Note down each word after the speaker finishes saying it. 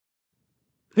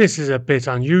This is a bit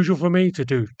unusual for me to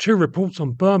do two reports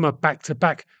on Burma back to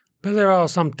back, but there are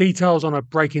some details on a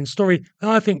breaking story that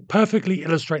I think perfectly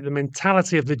illustrate the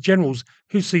mentality of the generals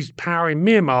who seized power in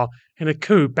Myanmar in a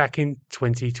coup back in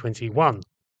 2021.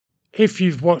 If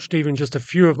you've watched even just a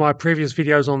few of my previous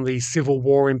videos on the civil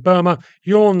war in Burma,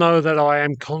 you'll know that I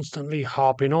am constantly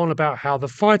harping on about how the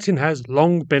fighting has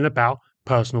long been about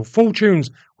personal fortunes,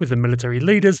 with the military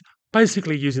leaders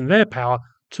basically using their power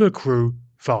to accrue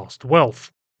vast wealth.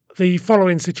 The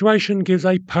following situation gives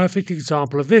a perfect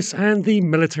example of this and the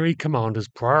military commander's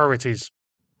priorities.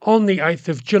 On the 8th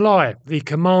of July, the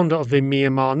commander of the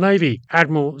Myanmar Navy,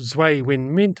 Admiral Zhuai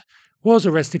Win Mint, was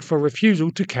arrested for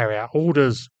refusal to carry out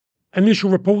orders. Initial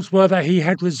reports were that he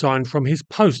had resigned from his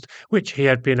post, which he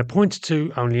had been appointed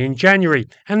to only in January,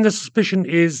 and the suspicion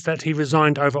is that he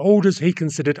resigned over orders he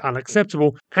considered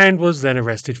unacceptable and was then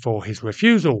arrested for his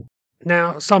refusal.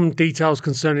 Now, some details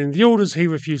concerning the orders he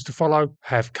refused to follow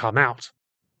have come out.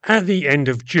 At the end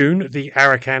of June, the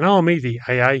Arakan Army, the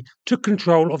AA, took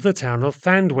control of the town of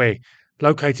Thandwe,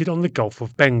 located on the Gulf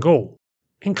of Bengal.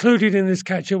 Included in this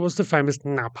capture was the famous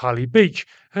Napali Beach,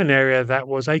 an area that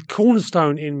was a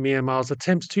cornerstone in Myanmar's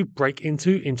attempts to break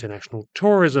into international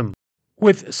tourism.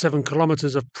 With 7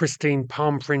 kilometres of pristine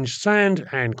palm-fringed sand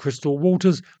and crystal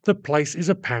waters, the place is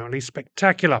apparently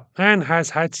spectacular and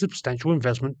has had substantial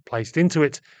investment placed into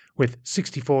it, with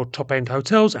 64 top-end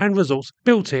hotels and resorts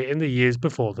built here in the years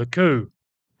before the coup.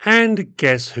 And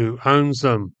guess who owns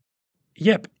them?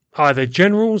 Yep, either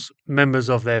generals, members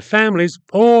of their families,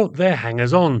 or their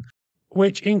hangers-on,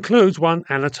 which includes one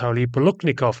Anatoly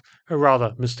Buluknikov, a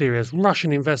rather mysterious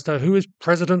Russian investor who is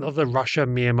president of the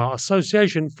Russia-Myanmar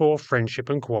Association for Friendship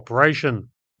and Cooperation.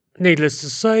 Needless to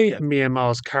say,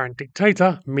 Myanmar's current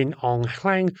dictator, Min Aung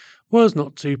Hlaing, was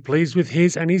not too pleased with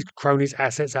his and his cronies'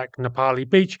 assets at Napali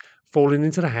Beach falling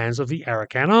into the hands of the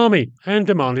Arakan Army and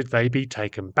demanded they be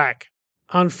taken back.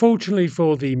 Unfortunately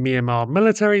for the Myanmar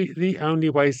military, the only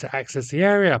ways to access the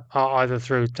area are either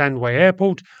through Thandwe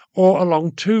Airport or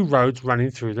along two roads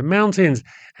running through the mountains,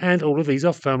 and all of these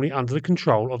are firmly under the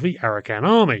control of the Arakan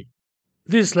Army.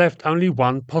 This left only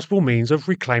one possible means of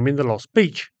reclaiming the lost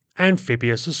beach: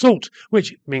 amphibious assault,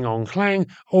 which Min Aung Hlaing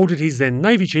ordered his then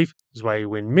Navy Chief, Zhuai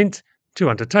Win Mint, to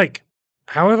undertake.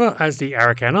 However, as the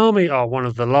Arakan Army are one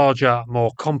of the larger,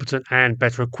 more competent and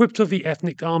better equipped of the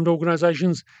ethnic armed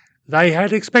organisations, they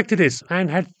had expected this and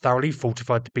had thoroughly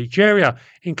fortified the beach area,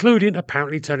 including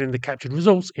apparently turning the captured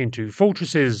resorts into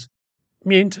fortresses.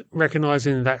 Mint,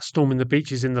 recognising that storming the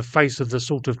beaches in the face of the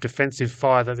sort of defensive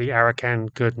fire that the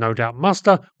Arakan could no doubt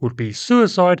muster would be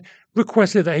suicide,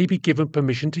 requested that he be given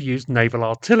permission to use naval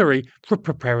artillery for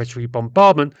preparatory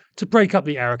bombardment to break up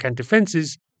the Arakan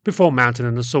defences before mounting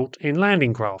an assault in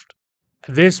landing craft.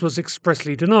 This was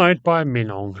expressly denied by Min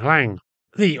Aung Hlaing.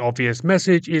 The obvious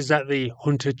message is that the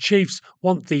junta chiefs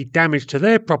want the damage to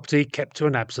their property kept to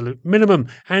an absolute minimum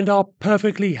and are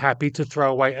perfectly happy to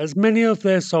throw away as many of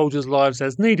their soldiers' lives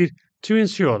as needed to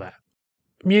ensure that.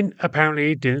 Min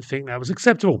apparently didn't think that was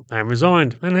acceptable and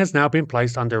resigned, and has now been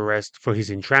placed under arrest for his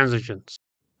intransigence.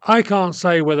 I can't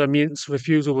say whether Mint's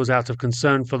refusal was out of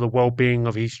concern for the well-being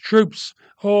of his troops,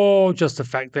 or just the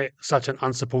fact that such an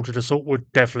unsupported assault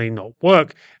would definitely not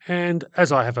work, and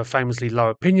as I have a famously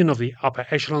low opinion of the upper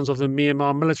echelons of the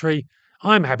Myanmar military,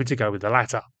 I'm happy to go with the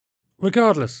latter.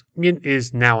 Regardless, Mint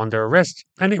is now under arrest,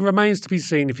 and it remains to be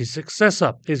seen if his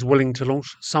successor is willing to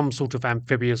launch some sort of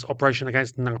amphibious operation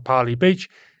against Napali Beach,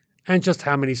 and just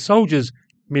how many soldiers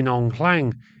Min Aung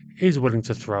Hlaing is willing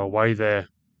to throw away there.